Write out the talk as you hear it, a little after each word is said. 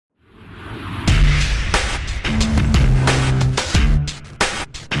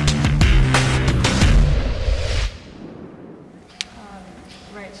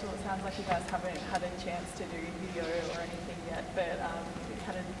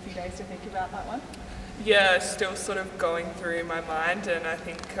few days to think about that one? Yeah, still sort of going through my mind, and I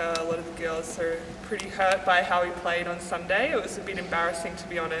think a lot of the girls are pretty hurt by how we played on Sunday. It was a bit embarrassing, to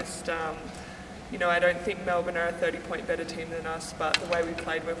be honest. You know, I don't think Melbourne are a 30-point better team than us, but the way we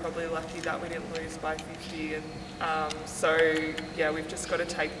played, we're probably lucky that we didn't lose by 50. And so, yeah, we've just got to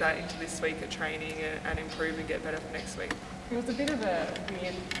take that into this week at training and improve and get better for next week. It was a bit of a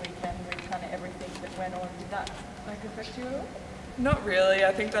weird weekend with kind of everything that went on. Did that affect you at all? Not really.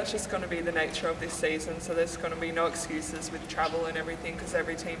 I think that's just going to be the nature of this season, so there's going to be no excuses with travel and everything because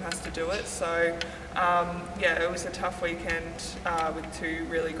every team has to do it. So yeah, it was a tough weekend with two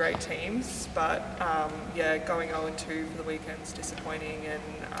really great teams, but yeah, going 0-2 for the weekend's disappointing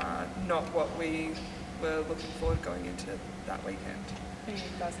and not what we were looking forward going into that weekend. Are you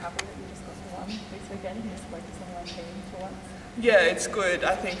guys happy that you just got to one this weekend and just focus on one team for once? Yeah, it's good.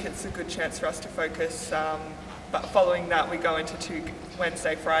 I think it's a good chance for us to focus. But following that, we go into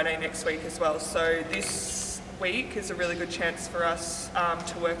Wednesday, Friday next week as well. So this week is a really good chance for us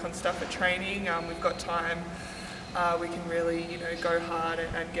to work on stuff at training. We've got time. We can really, go hard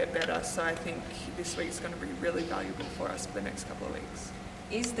and get better. So I think this week's going to be really valuable for us for the next couple of weeks.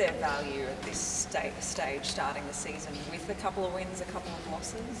 Is there value at this stage starting the season with a couple of wins, a couple of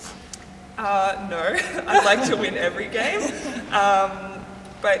losses? No, I'd like to win every game.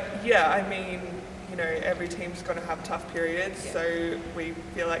 But yeah, I mean, every team's going to have tough periods, yeah. So we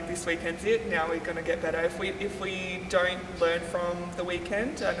feel like this weekend's it. Now we're going to get better. If we don't learn from the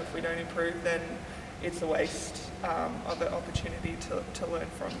weekend and if we don't improve, then it's a waste of an opportunity to learn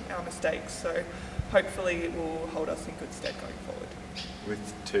from our mistakes. So hopefully it will hold us in good stead going forward.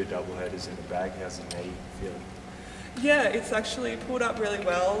 With 2 doubleheaders in the bag, how's the knee feeling? Yeah, it's actually pulled up really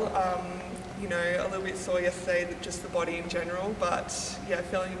well. A little bit sore yesterday, just the body in general, but yeah,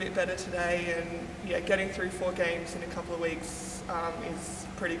 feeling a bit better today, and yeah, getting through 4 games in a couple of weeks is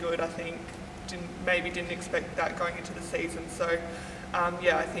pretty good. I think didn't expect that going into the season, so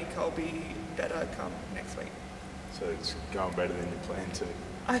yeah, I think I'll be better come next week. So it's going better than you planned to?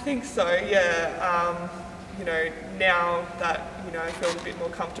 I think so, yeah. Now that I feel a bit more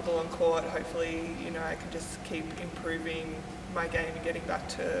comfortable on court, hopefully I can just keep improving my game and getting back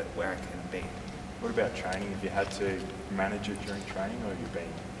to where I can be. What about training? Have you had to manage it during training, or have you been in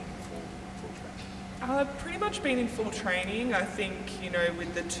full training? I've pretty much been in full training. I think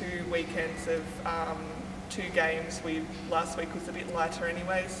with the 2 weekends of 2 games, last week was a bit lighter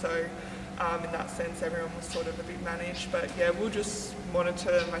anyway, so in that sense everyone was sort of a bit managed. But yeah, we'll just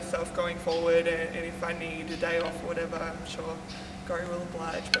monitor myself going forward, and if I need a day off or whatever, I'm sure Gary will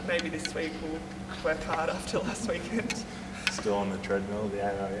oblige, but maybe this week we'll work hard after last weekend. Still on the treadmill, the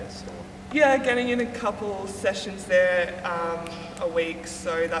AIS? Or? Yeah, getting in a couple sessions there a week,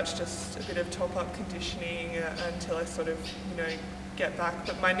 so that's just a bit of top-up conditioning until I sort of, get back.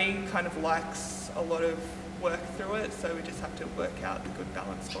 But my knee kind of likes a lot of work through it, so we just have to work out the good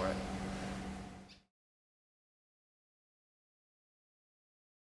balance for it.